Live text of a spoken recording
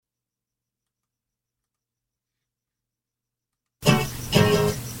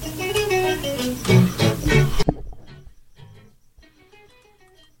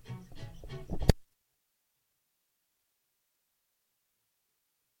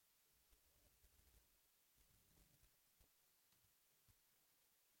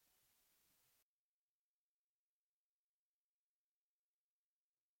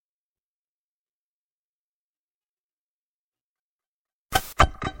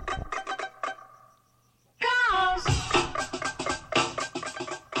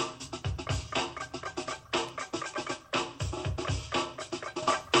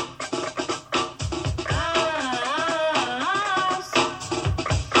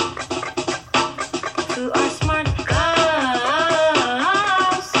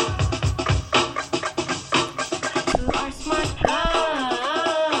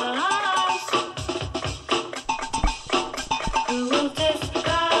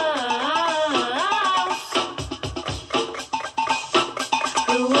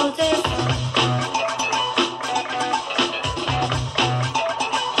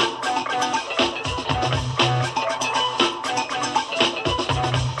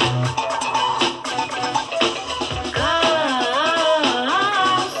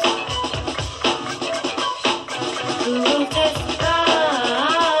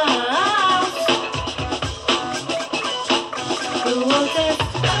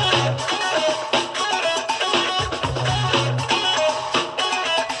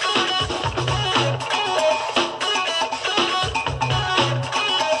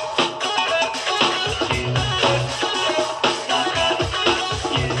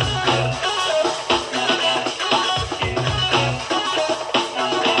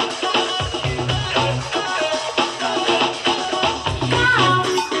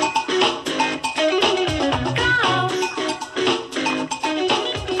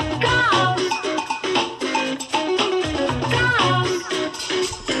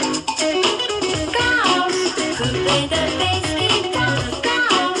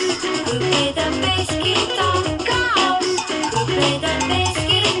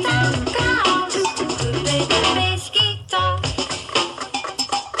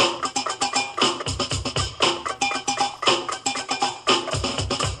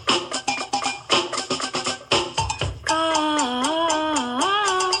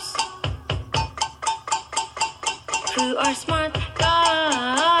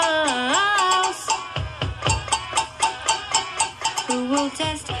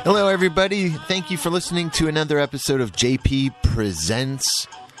Hello, everybody. Thank you for listening to another episode of JP Presents.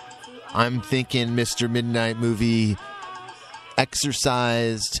 I'm thinking Mr. Midnight Movie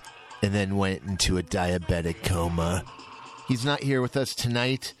exercised and then went into a diabetic coma. He's not here with us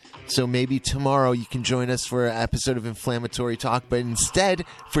tonight, so maybe tomorrow you can join us for an episode of Inflammatory Talk, but instead,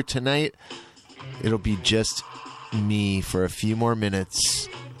 for tonight, it'll be just me for a few more minutes.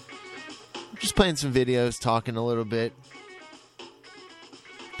 Just playing some videos, talking a little bit.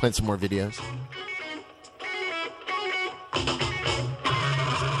 Playing some more videos.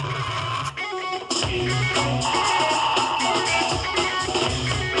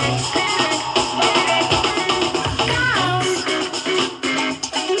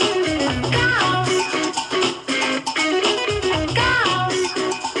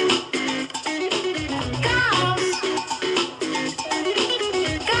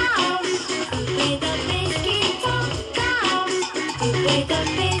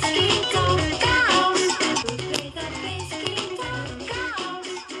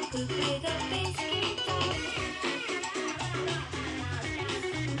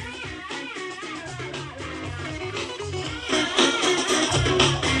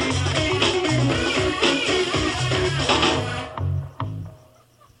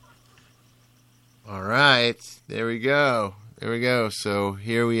 There we go. So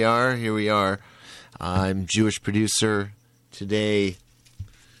here we are. I'm Jewish producer today.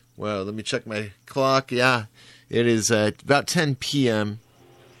 Well, let me check my clock. Yeah, it is about 10 p.m.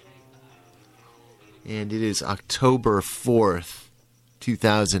 And it is October 4th,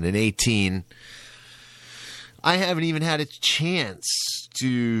 2018. I haven't even had a chance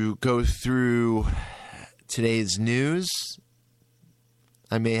to go through today's news.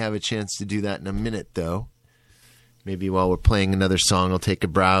 I may have a chance to do that in a minute, though. Maybe while we're playing another song, I'll take a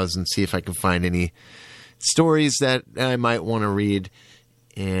browse and see if I can find any stories that I might want to read.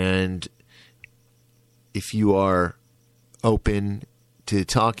 And if you are open to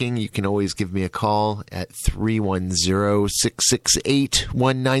talking, you can always give me a call at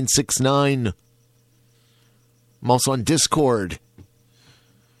 310-668-1969. I'm also on Discord.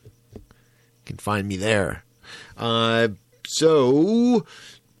 You can find me there.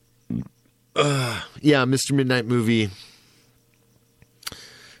 Yeah, Mr. Midnight Movie.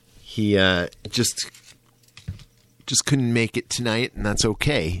 He just couldn't make it tonight, and that's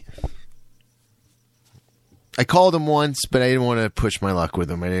okay. I called him once, but I didn't want to push my luck with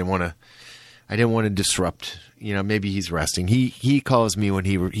him. I didn't want to disrupt. You know, maybe he's resting. He calls me when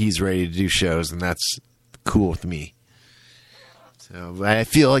he's ready to do shows, and that's cool with me. So I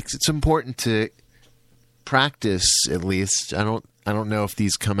feel like it's important to practice at least. I don't know if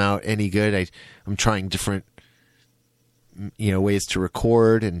these come out any good. I'm trying different, ways to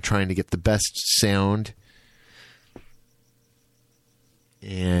record and trying to get the best sound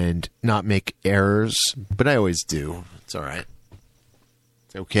and not make errors, but I always do. It's all right.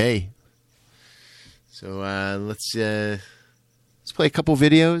 It's okay. So let's play a couple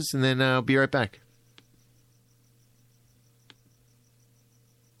videos and then I'll be right back.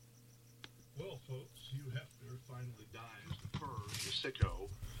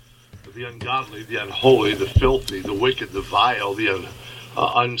 The ungodly, the unholy, the filthy, the wicked, the vile, the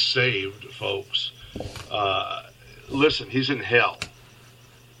unsaved, folks. Listen, he's in hell.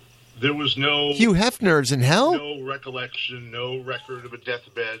 There was no... Hugh Hefner's in hell? No recollection, no record of a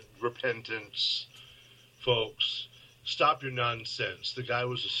deathbed, repentance. Folks, stop your nonsense. The guy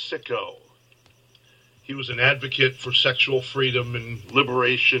was a sicko. He was an advocate for sexual freedom and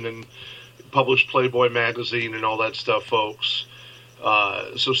liberation and published Playboy magazine and all that stuff, folks.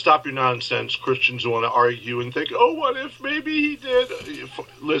 So stop your nonsense. Christians want to argue and think, oh, what if maybe he did?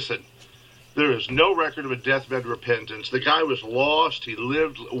 Listen, there is no record of a deathbed repentance. The guy was lost. He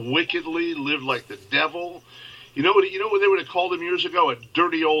lived wickedly, lived like the devil. You know what they would have called him years ago? A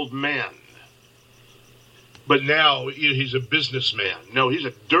dirty old man. But now he's a businessman. No, he's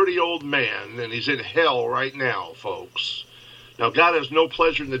a dirty old man, and he's in hell right now, folks. Now, God has no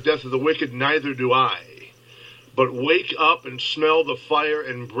pleasure in the death of the wicked, neither do I. But wake up and smell the fire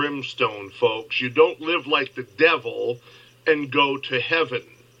and brimstone, folks. You don't live like the devil and go to heaven.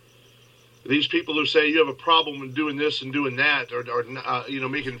 These people who say you have a problem with doing this and doing that or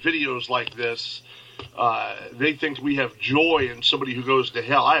making videos like this, They think we have joy in somebody who goes to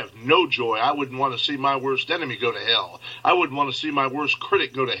hell. I have no joy. I wouldn't want to see my worst enemy go to hell. I wouldn't want to see my worst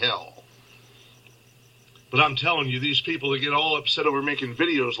critic go to hell. But I'm telling you, these people that get all upset over making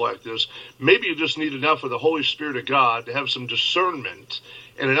videos like this, maybe you just need enough of the Holy Spirit of God to have some discernment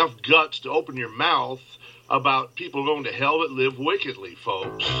and enough guts to open your mouth about people going to hell that live wickedly,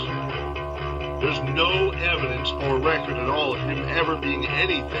 folks. There's no evidence or record at all of him ever being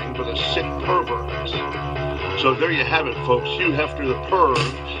anything but a sick pervert. So there you have it, folks. Hugh Hefner the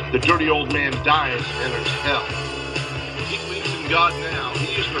perv, the dirty old man dies and enters hell. He believes in God now.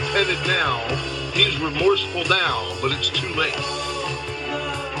 He is repented now. He's remorseful now, but it's too late.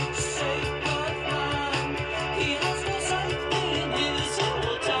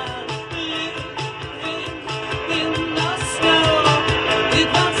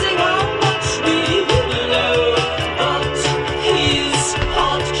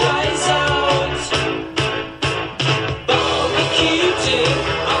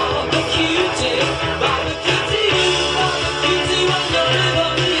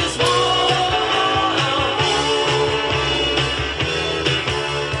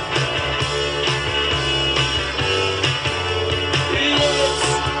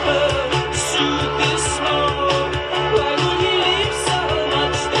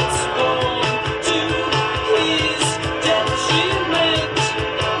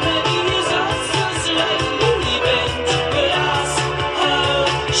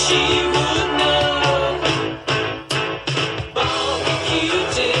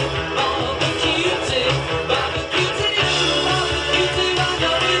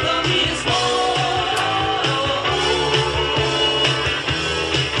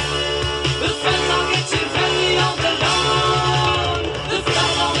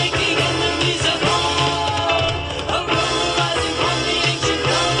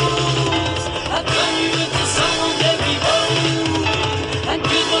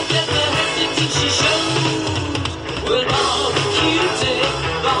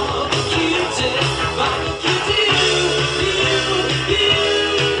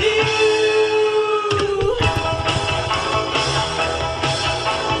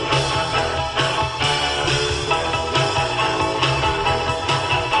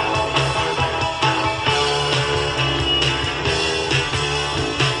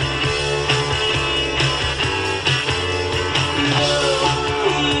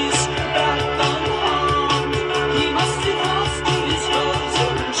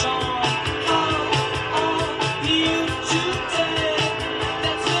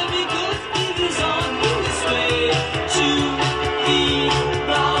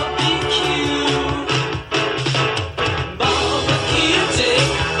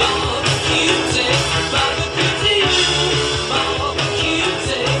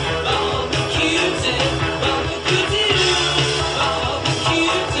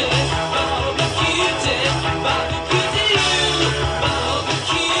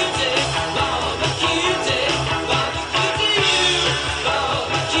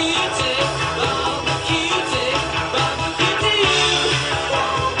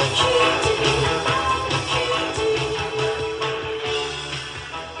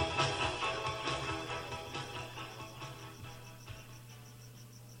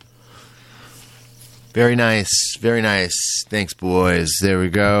 Very nice. Very nice. Thanks, boys. There we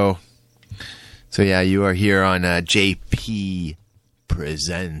go. So, yeah, you are here on JP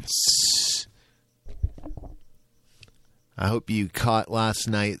Presents. I hope you caught last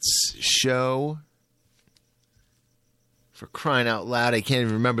night's show. For crying out loud, I can't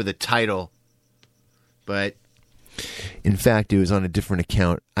even remember the title. But, in fact, it was on a different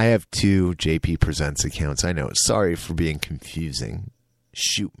account. I have 2 JP Presents accounts. I know. Sorry for being confusing.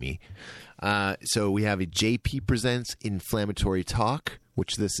 Shoot me. So we have a JP Presents Inflammatory Talk,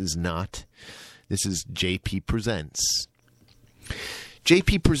 which this is not. This is JP Presents.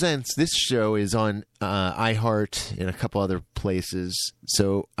 JP Presents, this show is on iHeart and a couple other places.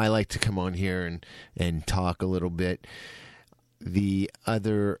 So I like to come on here and talk a little bit. The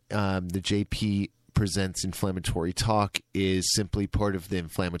other, the JP Presents Inflammatory Talk is simply part of the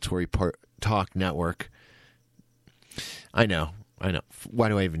Inflammatory Talk Network. I know. Why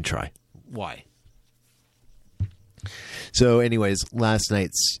do I even try? Why? So anyways, last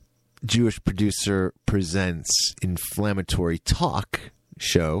night's Jewish Producer Presents Inflammatory Talk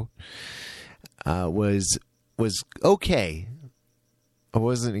show was okay. I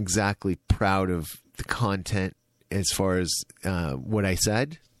wasn't exactly proud of the content as far as what I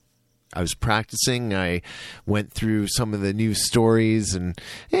said. I was practicing. I went through some of the news stories and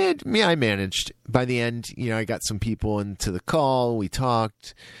I managed. By the end, I got some people into the call. We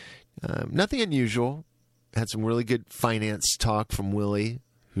talked. Nothing unusual. Had some really good finance talk from Willie,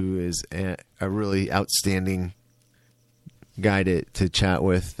 who is a really outstanding guy to chat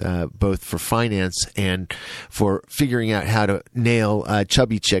with, both for finance and for figuring out how to nail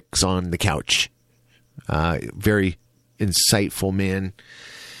chubby chicks on the couch. Very insightful man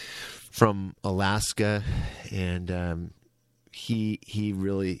from Alaska, and he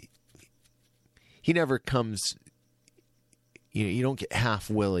never comes. You don't get half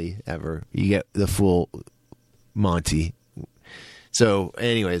Willie ever. You get the full Monty. So,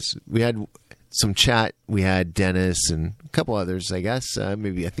 anyways, we had some chat. We had Dennis and a couple others, I guess. I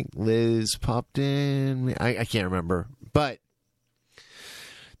think Liz popped in. I can't remember. But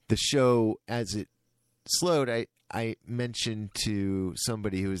the show, as it slowed, I mentioned to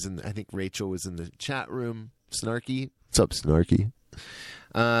somebody who was I think Rachel was in the chat room, Snarky. What's up, Snarky?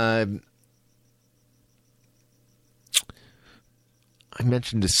 I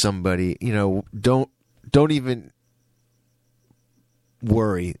mentioned to somebody, don't even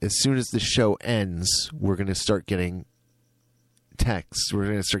worry. As soon as the show ends, we're going to start getting texts. We're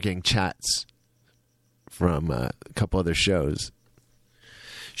going to start getting chats from a couple other shows.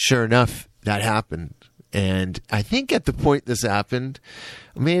 Sure enough, that happened. And I think at the point this happened,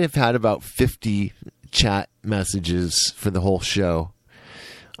 I may have had about 50 chat messages for the whole show.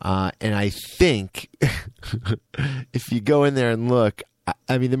 And I think if you go in there and look,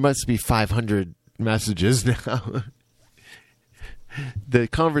 there must be 500 messages now. The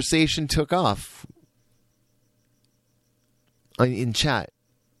conversation took off in chat,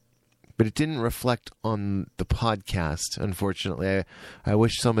 but it didn't reflect on the podcast, unfortunately. I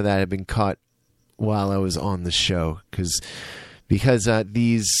wish some of that had been caught while I was on the show, because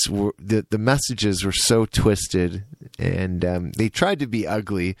these were the messages were so twisted, and they tried to be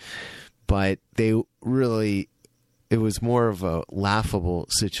ugly, but it was more of a laughable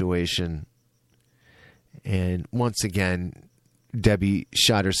situation. And once again, Debbie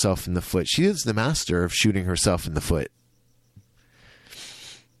shot herself in the foot. She is the master of shooting herself in the foot.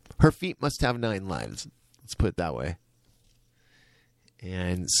 Her feet must have 9 lives. Let's put it that way.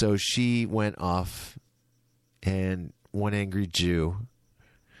 And so she went off, and One Angry Jew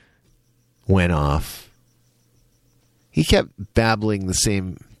went off. He kept babbling the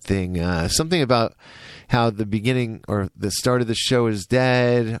same thing. Something about how the beginning or the start of the show is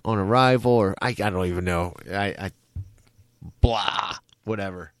dead on arrival, or I don't even know. Blah,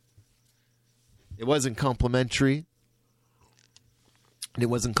 whatever. It wasn't complimentary. It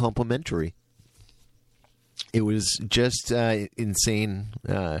wasn't complimentary. It was just insane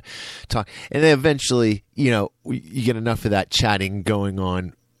talk. And then eventually, you get enough of that chatting going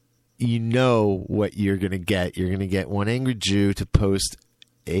on. You know what you're going to get. You're going to get One Angry Jew to post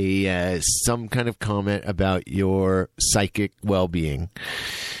some kind of comment about your psychic well-being.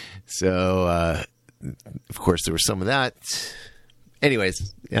 So, of course, there was some of that.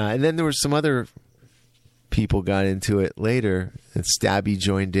 Anyways, and then there were some other people got into it later. And Stabby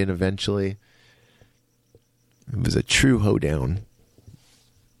joined in eventually. It was a true hoedown.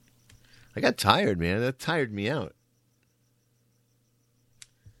 I got tired, man. That tired me out.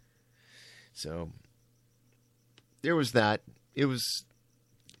 So, there was that. It was...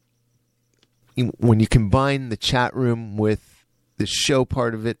 When you combine the chat room with the show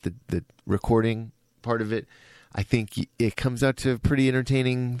part of it, the recording part of it, I think it comes out to a pretty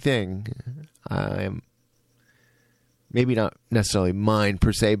entertaining thing. Maybe not necessarily mine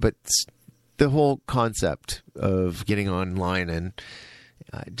per se, but the whole concept of getting online and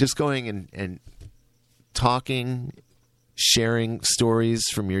just going and talking, sharing stories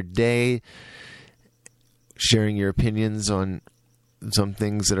from your day, sharing your opinions on some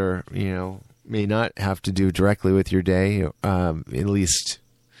things that are, may not have to do directly with your day. At least,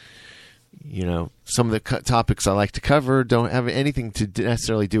 some of the topics I like to cover don't have anything to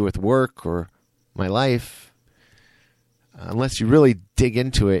necessarily do with work or my life. Unless you really dig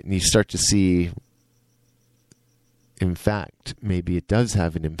into it and you start to see, in fact, maybe it does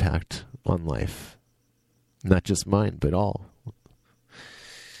have an impact on life. Not just mine, but all.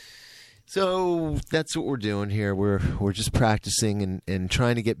 So that's what we're doing here. We're just practicing and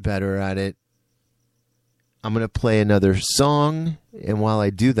trying to get better at it. I'm going to play another song, and while I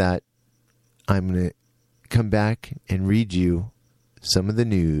do that, I'm going to come back and read you some of the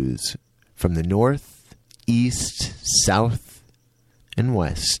news from the North, East, South, and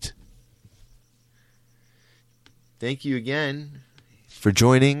West. Thank you again for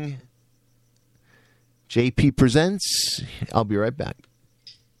joining JP Presents. I'll be right back.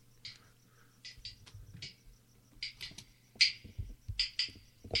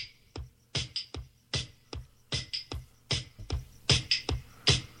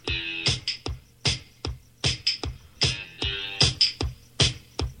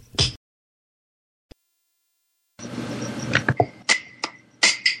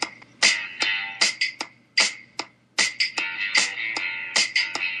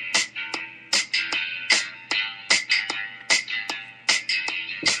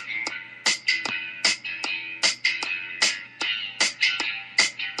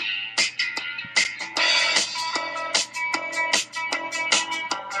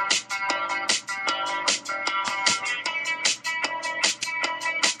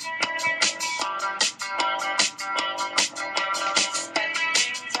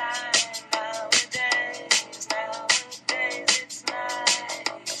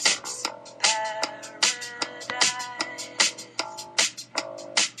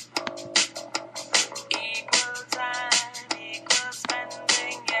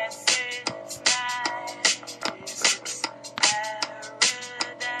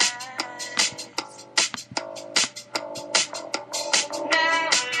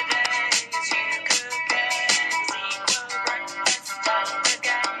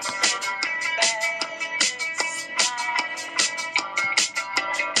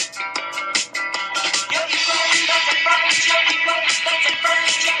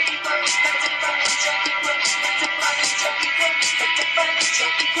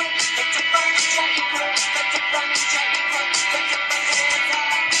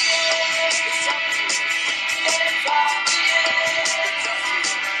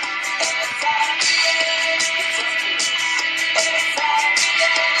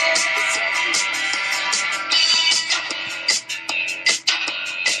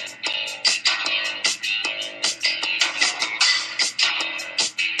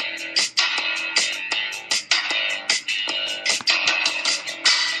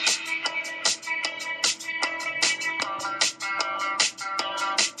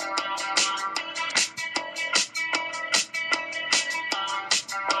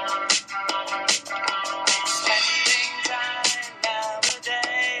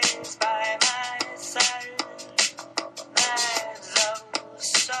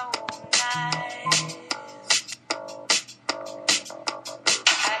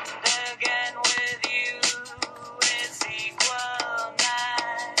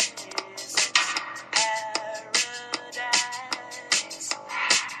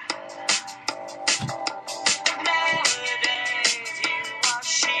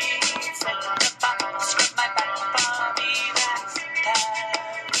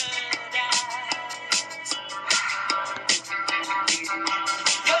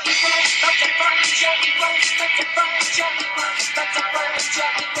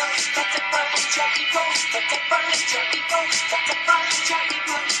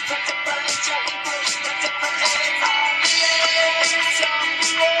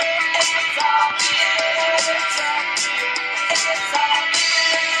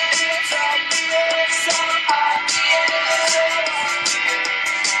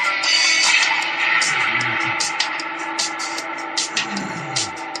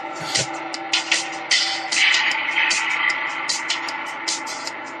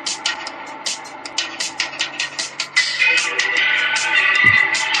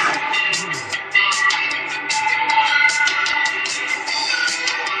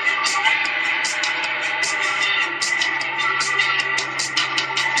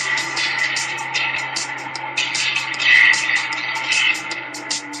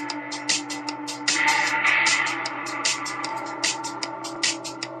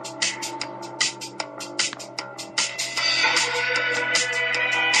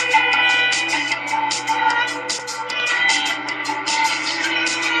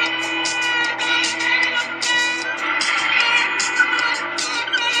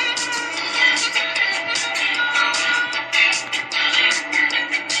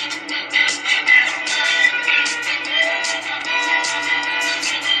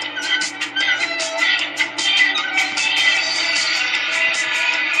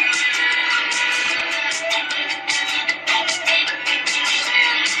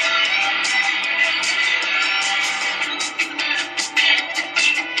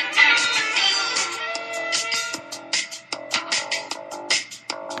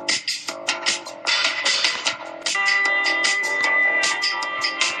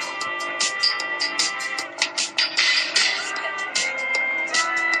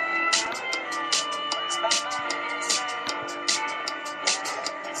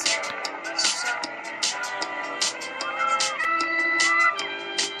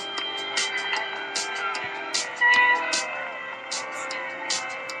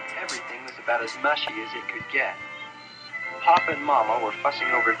 about as mushy as it could get. Papa and Mama were fussing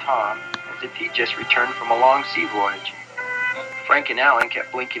over Tom as if he'd just returned from a long sea voyage. Frank and Alan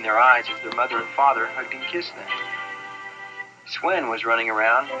kept blinking their eyes as their mother and father hugged and kissed them. Swen was running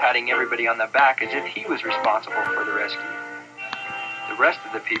around, patting everybody on the back as if he was responsible for the rescue. The rest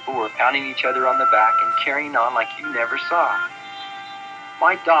of the people were pounding each other on the back and carrying on like you never saw.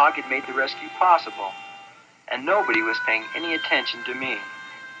 My dog had made the rescue possible, and nobody was paying any attention to me.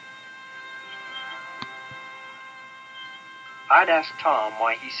 I'd asked Tom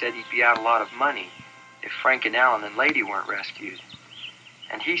why he said he'd be out a lot of money if Frank and Alan and Lady weren't rescued.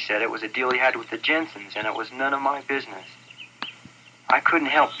 And he said it was a deal he had with the Jensens, and it was none of my business. I couldn't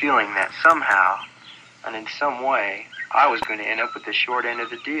help feeling that somehow, and in some way, I was going to end up with the short end of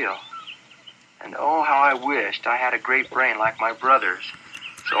the deal. And oh, how I wished I had a great brain like my brothers,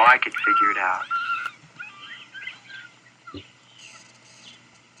 so I could figure it out.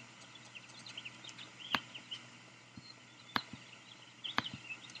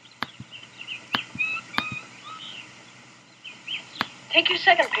 Take your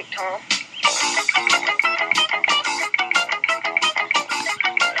second pick, Tom.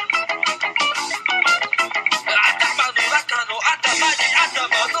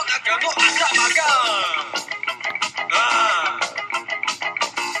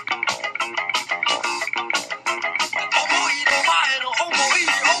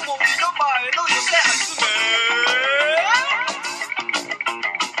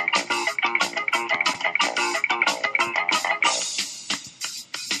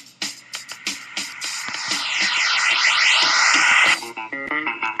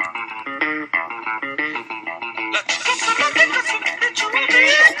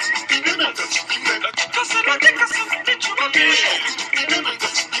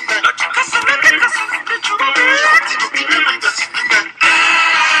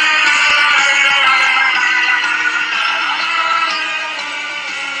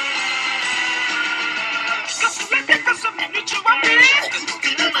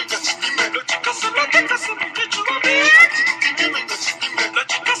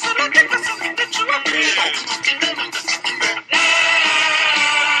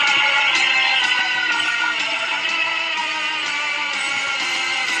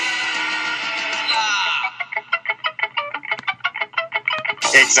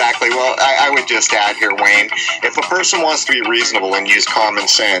 Exactly. Well, I would just add here, Wayne, if a person wants to be reasonable and use common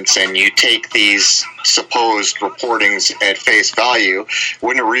sense, and you take these supposed reportings at face value,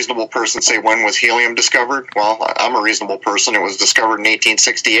 wouldn't a reasonable person say, when was helium discovered? Well, I'm a reasonable person. It was discovered in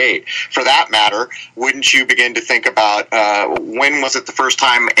 1868. For that matter, wouldn't you begin to think about when was it the first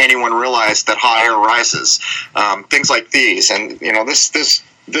time anyone realized that hot air rises? Things like these. And, you know, this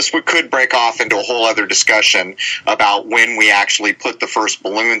could break off into a whole other discussion about when we actually put the first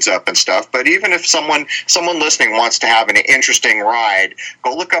balloons up and stuff. But even if someone listening wants to have an interesting ride,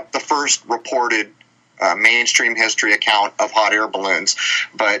 go look up the first reported mainstream history account of hot air balloons.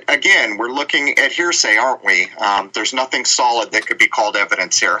 But again, we're looking at hearsay, aren't we? There's nothing solid that could be called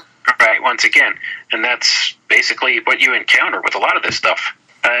evidence here. Right, once again. And that's basically what you encounter with a lot of this stuff.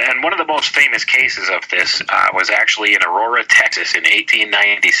 And one of the most famous cases of this was actually in Aurora, Texas in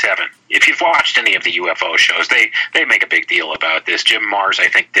 1897. If you've watched any of the UFO shows, they make a big deal about this. Jim Mars, I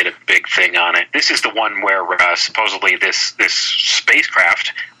think, did a big thing on it. This is the one where supposedly this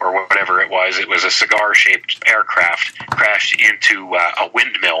spacecraft, or whatever it was a cigar-shaped aircraft, crashed into a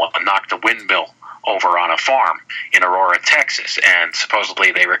windmill and knocked the windmill over on a farm in Aurora, Texas, and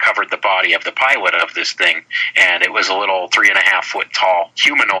supposedly they recovered the body of the pilot of this thing, and it was a little 3.5 foot tall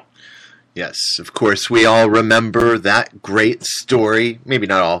humanoid. Yes, of course, we all remember that great story. Maybe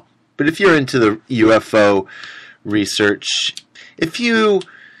not all, but if you're into the UFO research, let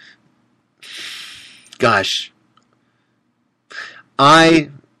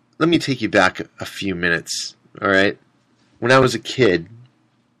me take you back a few minutes, all right? When I was a kid,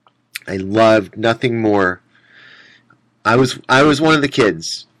 I loved nothing more. I was one of the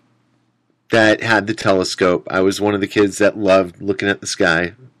kids that had the telescope. I was one of the kids that loved looking at the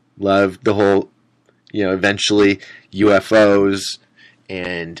sky, loved the whole, eventually UFOs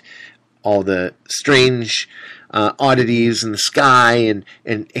and all the strange oddities in the sky and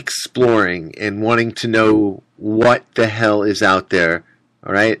exploring and wanting to know what the hell is out there.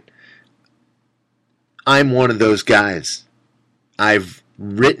 All right? I'm one of those guys. I've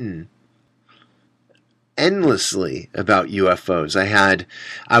written endlessly about UFOs.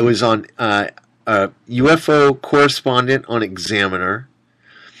 I was on a UFO correspondent on Examiner,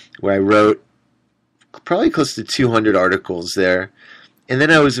 where I wrote probably close to 200 articles there. And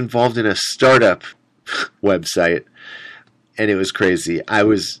then I was involved in a startup website, and it was crazy. I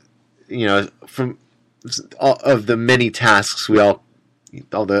was, from all of the many tasks all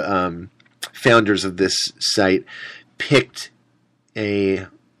the founders of this site picked a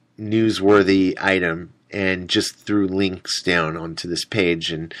newsworthy item and just threw links down onto this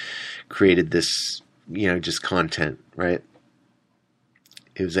page and created this, just content, right?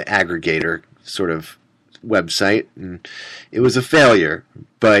 It was an aggregator sort of website, and it was a failure.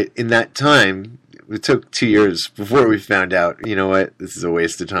 But in that time, it took 2 years before we found out, you know what, this is a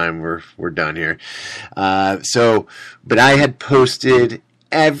waste of time. We're done here. But I had posted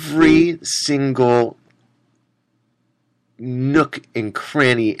every single nook and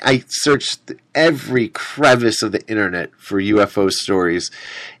cranny. I searched every crevice of the internet for UFO stories,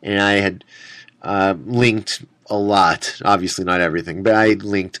 and I had linked a lot. Obviously not everything, but I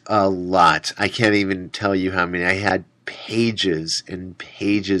linked a lot. I can't even tell you how many. I had pages and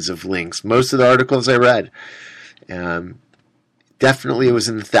pages of links. Most of the articles I read, definitely it was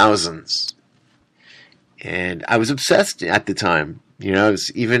in the thousands. And I was obsessed at the time. I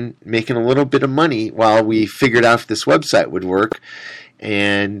was even making a little bit of money while we figured out if this website would work.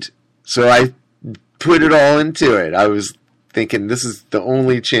 And so I put it all into it. I was thinking this is the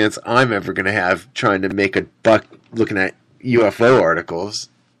only chance I'm ever going to have trying to make a buck looking at UFO articles.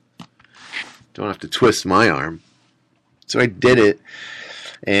 Don't have to twist my arm. So I did it.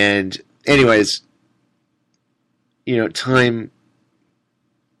 And anyways, time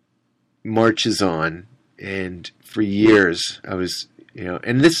marches on. And for years, I was,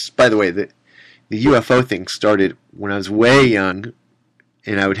 and this, by the way, the UFO thing started when I was way young,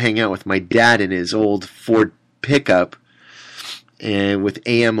 and I would hang out with my dad in his old Ford pickup, and with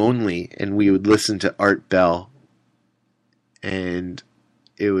AM only, and we would listen to Art Bell, and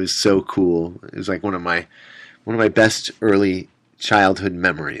it was so cool. It was like one of my one of my best early childhood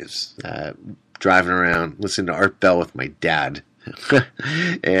memories. Driving around, listening to Art Bell with my dad.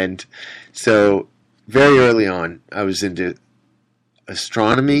 And so very early on, I was into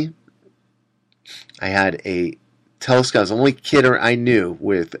astronomy. I had a telescope. I was the only kid I knew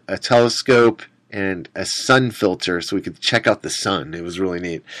with a telescope and a sun filter so we could check out the sun. It was really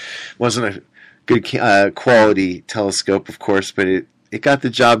neat. It wasn't a good quality telescope, of course, but it got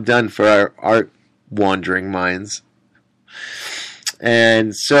the job done for our art wandering minds.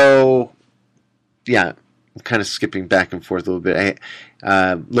 And so, yeah, I'm kind of skipping back and forth a little bit.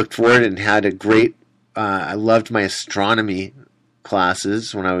 I looked forward and had a great, I loved my astronomy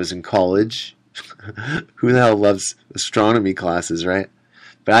classes when I was in college. Who the hell loves astronomy classes, right?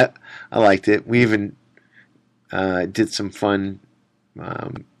 But I liked it. We even did some fun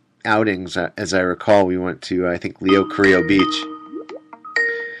outings. As I recall, we went to, I think, Leo Carrillo Beach.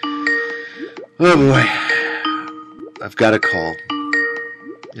 Oh boy. I've got a call.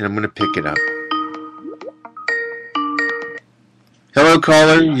 And I'm going to pick it up. Hello,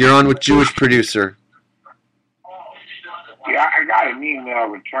 caller. You're on with Jewish Producer. Yeah, I got an email,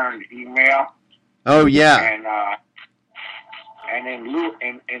 returned email. Oh, yeah. And in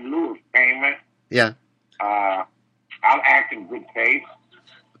lieu of payment, Yeah. I'll act in good faith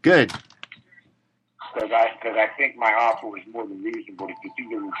Good. because I think my offer was more than reasonable. If you see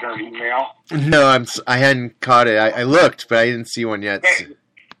the return email, No, I hadn't caught it. I looked, but I didn't see one yet.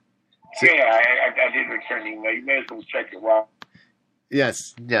 yeah, I did return the email. You may as well check it out.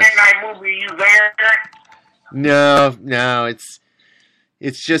 Yes. Midnight movie, you there? No,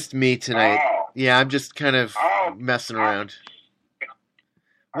 it's just me tonight. Oh. Yeah, I'm just kind of messing around.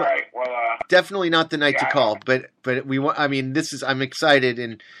 All right. Well, Definitely not the night to yeah. call, but we want. I mean, I'm excited,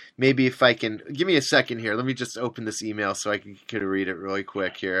 and maybe if I can give me a second here, let me just open this email so I could read it really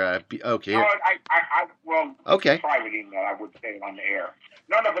quick here. Okay. no, well, Okay. private email. I would say it on the air.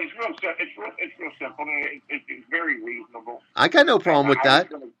 No, but it's real. It's real simple. And it's very reasonable. I got no problem with that.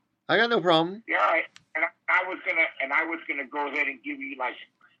 Gonna, I got no problem. yeah, all right. And I was gonna go ahead and give you like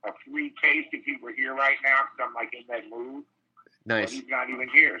a free taste if you were here right now because I'm like in that mood. Nice. But he's not even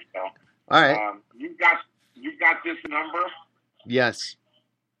here, so. All right. You got this number, Yes.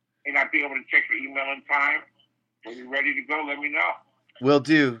 and I'll be able to check your email in time. When you're ready to go, let me know. Will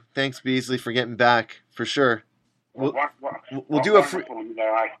do. Thanks, Beasley, for getting back for sure. We'll do a free. wonderful, you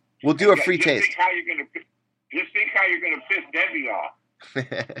know, We'll do a free just taste. Think how you're gonna piss Debbie off.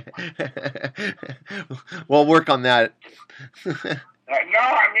 We'll work on that. No,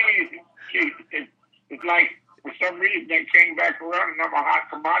 I mean it's like for some reason they came back around and I'm a hot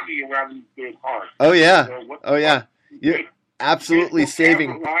commodity around these big parts. Oh yeah. So Oh yeah. You're absolutely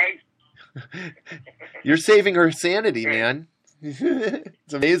saving. You're saving her sanity, man.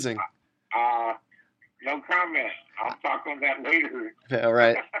 It's amazing. No comment. I'll talk on that later. All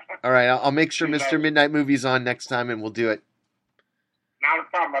right. I'll make sure Mr. Midnight Movie's on next time, and we'll do it. Not a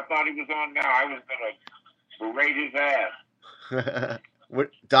problem. I thought he was on now. I was gonna berate his ass. What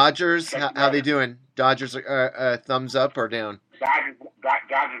Dodgers? How they doing? Dodgers are thumbs up or down? Dodgers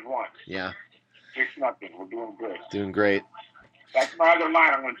won. Yeah, 6-0. We're doing good. doing great. That's my other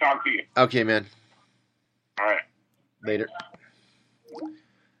line. I'm going to talk to you. Okay, man. All right. Later.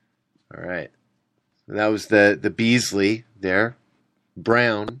 All right. That was the Beasley there.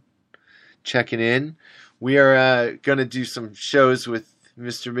 Brown checking in. We are going to do some shows with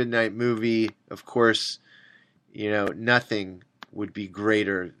Mr. Midnight Movie. Of course, nothing would be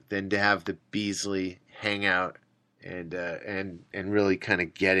greater than to have the Beasley hang out and really kind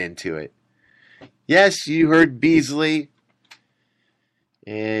of get into it. Yes, you heard Beasley,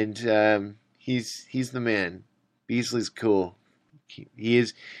 and he's the man. Beasley's cool. He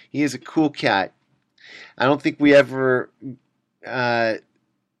is a cool cat. I don't think we ever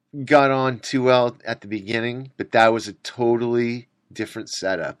got on too well at the beginning, but that was a totally different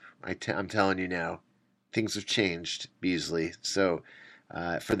setup. I'm telling you now. Things have changed, Beasley. So,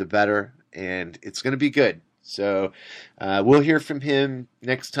 for the better, and it's going to be good. So, we'll hear from him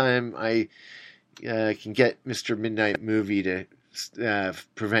next time I can get Mr. Midnight Movie to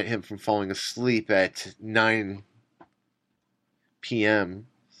prevent him from falling asleep at 9 p.m.,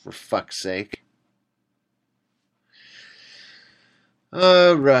 for fuck's sake.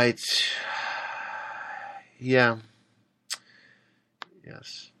 All right. Yeah.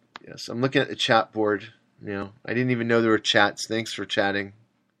 Yes. I'm looking at the chat board. I didn't even know there were chats. Thanks for chatting.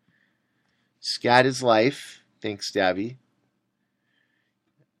 Scat is life. Thanks, Stabby.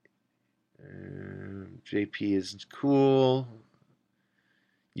 JP is cool.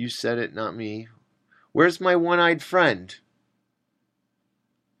 You said it, not me. Where's my one-eyed friend?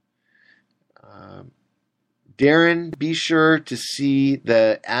 Darren, be sure to see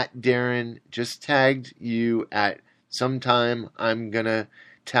the @Darren just tagged you at sometime. I'm gonna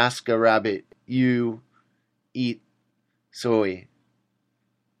task a rabbit. You eat soy.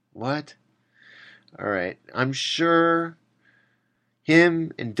 What? Alright. I'm sure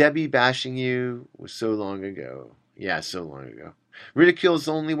him and Debbie bashing you was so long ago. Yeah, so long ago. Ridicule is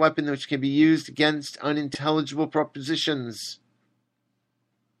the only weapon which can be used against unintelligible propositions.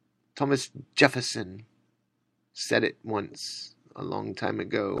 Thomas Jefferson said it once, a long time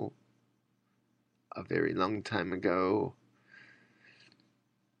ago. A very long time ago.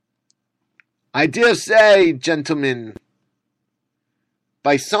 I dare say, gentlemen,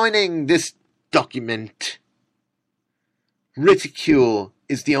 by signing this document, ridicule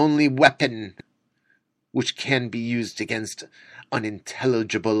is the only weapon which can be used against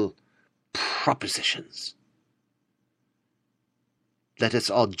unintelligible propositions. Let us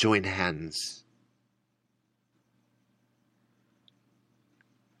all join hands.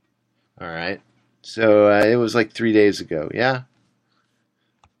 All right. So it was like 3 days ago. Yeah.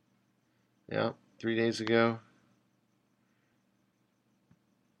 Yeah, 3 days ago.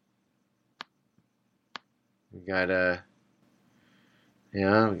 We got we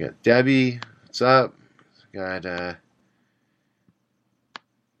got Debbie. What's up? We got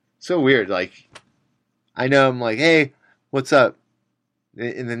so weird. Like, I know I'm like, hey, what's up?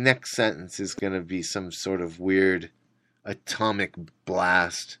 In the next sentence is gonna be some sort of weird atomic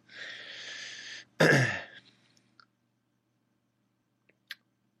blast.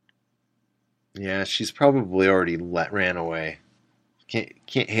 Yeah, she's probably already ran away.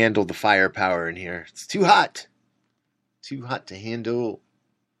 Can't handle the firepower in here. It's too hot. Too hot to handle.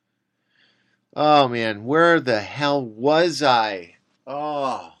 Oh man, where the hell was I?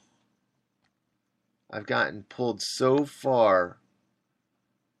 Oh. I've gotten pulled so far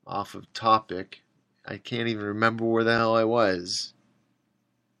off of topic. I can't even remember where the hell I was.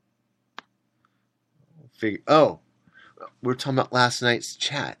 Oh, we're talking about last night's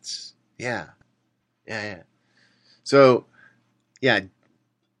chats. Yeah. So, yeah,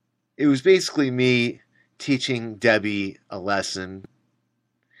 it was basically me teaching Debbie a lesson.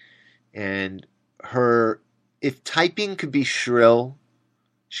 And her, if typing could be shrill,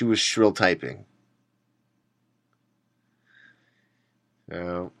 she was shrill typing.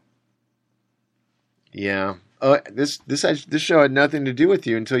 So, yeah. Oh, this show had nothing to do with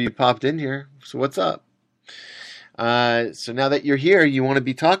you until you popped in here. So what's up? So now that you're here, you want to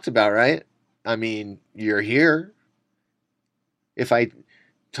be talked about, right? I mean, you're here. If I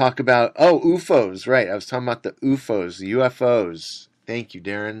talk about, UFOs, right? I was talking about the UFOs, the UFOs. Thank you,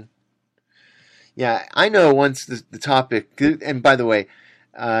 Darren. Yeah, I know once the topic, and by the way,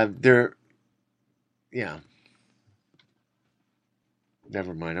 never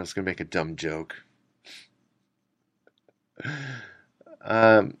mind. I was going to make a dumb joke.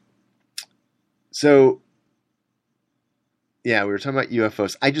 So, yeah, we were talking about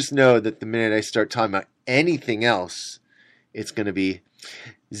UFOs. I just know that the minute I start talking about anything else, it's going to be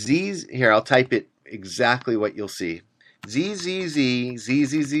Z's. Here, I'll type it exactly what you'll see. Z, Z, Z, Z,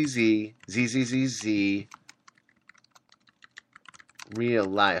 Z, Z, Z, Z, Z, Z, Z, real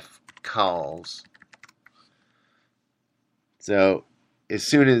life calls. So, as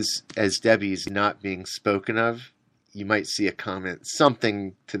soon as Debbie's not being spoken of, you might see a comment,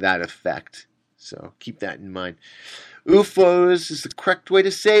 something to that effect. So keep that in mind. UFOs is the correct way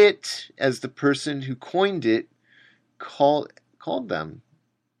to say it, as the person who coined it called them.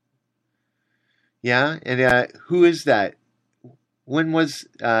 Yeah, and who is that? When was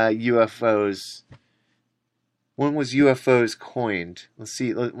UFOs? When was UFOs coined? Let's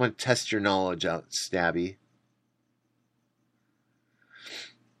see. I want to test your knowledge out, Stabby.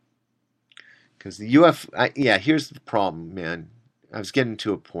 Because the UFO, here's the problem, man. I was getting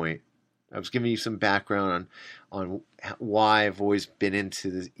to a point. I was giving you some background on why I've always been into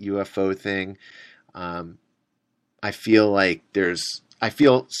the UFO thing. I feel like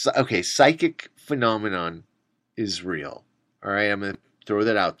psychic phenomenon is real. All right, I'm going to throw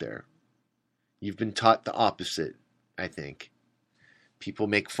that out there. You've been taught the opposite, I think. People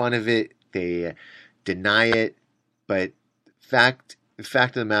make fun of it. They deny it. But the fact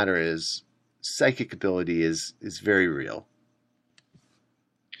of the matter is, psychic ability is very real.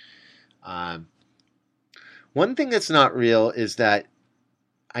 One thing that's not real is that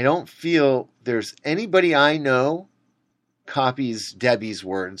I don't feel there's anybody I know copies Debbie's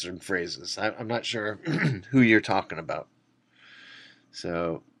words and phrases. I'm not sure who you're talking about.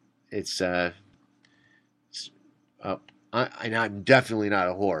 So it's I'm definitely not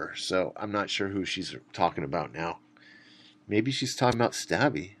a whore, so I'm not sure who she's talking about now. Maybe she's talking about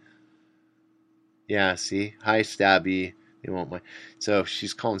Stabby. Yeah, see? Hi, Stabby. They won't mind. So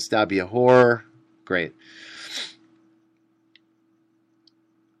she's calling Stabby a whore. Great.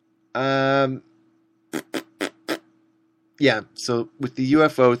 Yeah, so with the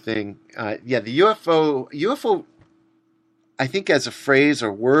UFO thing, the UFO, I think as a phrase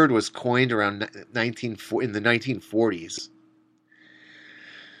or word was coined around in the 1940s.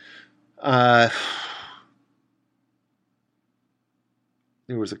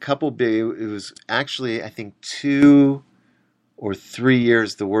 There was a couple big. It was actually, I think, 2 or 3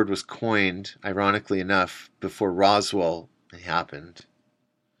 years the word was coined. Ironically enough, before Roswell happened.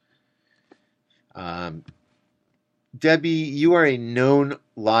 Debbie, you are a known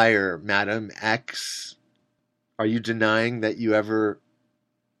liar, Madam X. Are you denying that you ever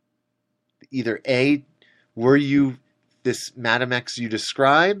either A, were you this Madam X you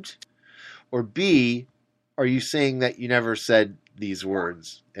described, or B, are you saying that you never said these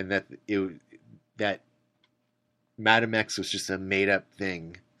words and that Madam X was just a made up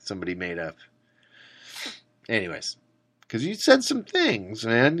thing somebody made up? Anyways, because you said some things,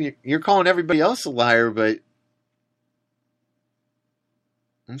 man. You're calling everybody else a liar, but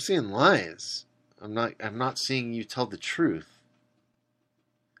I'm seeing lies. I'm not seeing you tell the truth.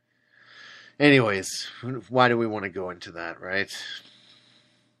 Anyways, why do we want to go into that, right?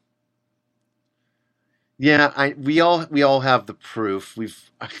 Yeah, we all have the proof.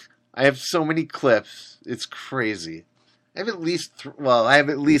 I have so many clips. It's crazy. I have at least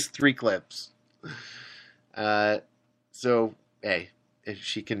 3 clips. So hey, if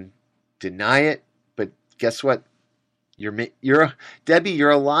she can deny it, but guess what? Debbie.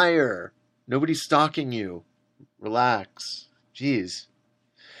 You're a liar. Nobody's stalking you. Relax. Jeez.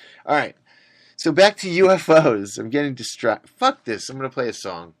 All right. So back to UFOs. I'm getting distracted. Fuck this. I'm gonna play a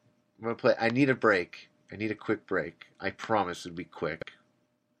song. I need a break. I need a quick break. I promise it'll be quick.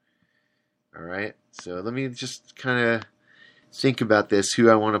 All right. So let me just kind of think about this. Who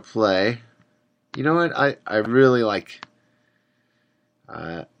I want to play. You know what? I really like.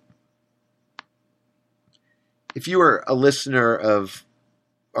 If you were a listener of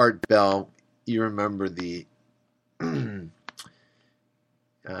Art Bell, you remember the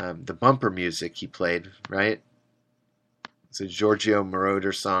bumper music he played, right? It's a Giorgio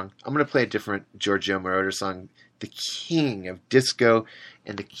Moroder song. I'm going to play a different Giorgio Moroder song, the king of disco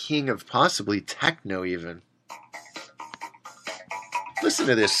and the king of possibly techno even. Listen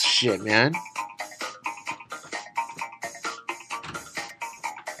to this shit, man.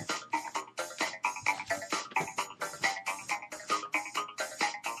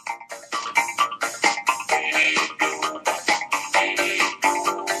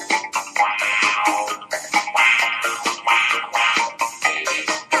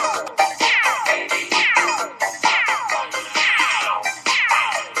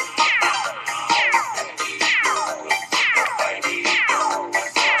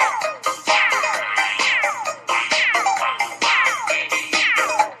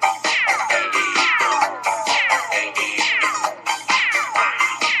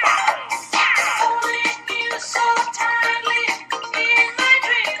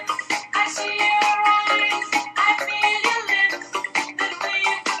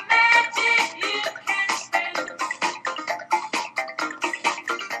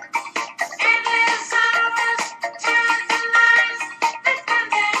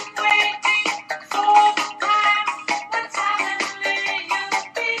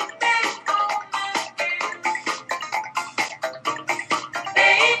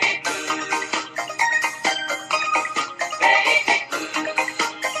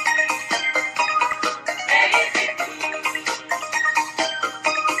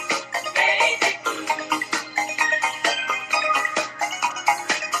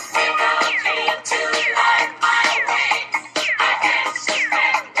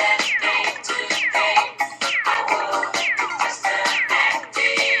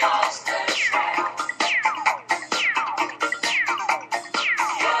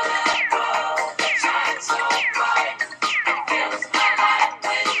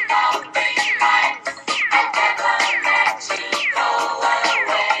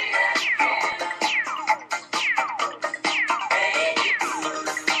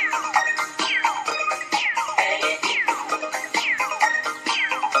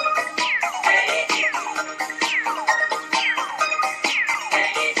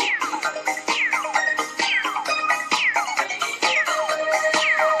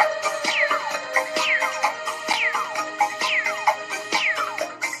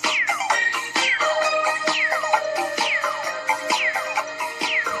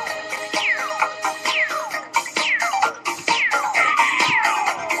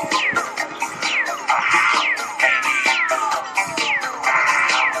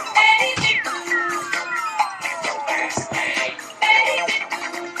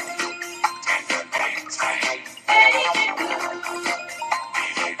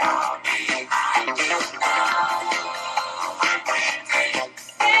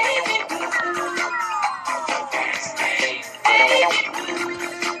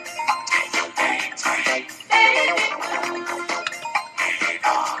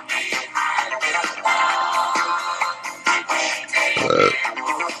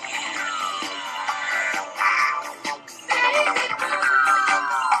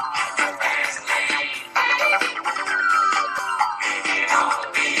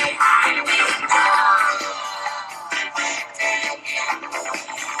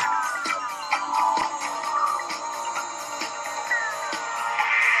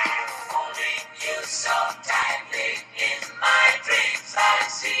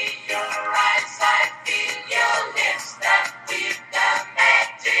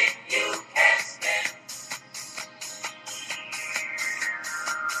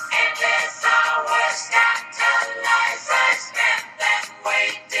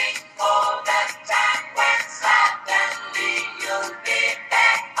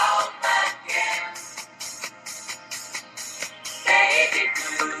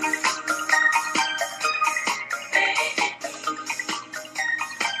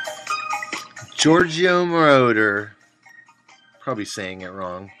 Giorgio Moroder, probably saying it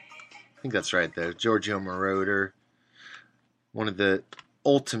wrong. I think that's right, though. Giorgio Moroder, one of the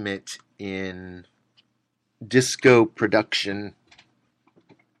ultimate in disco production,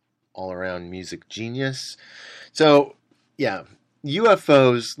 all-around music genius. So, yeah,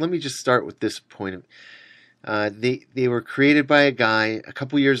 UFOs, let me just start with this point. They were created by a guy. A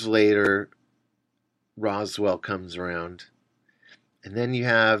couple years later, Roswell comes around. And then you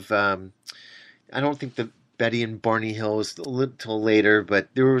have, I don't think the Betty and Barney Hill was until later, but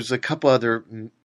there was a couple other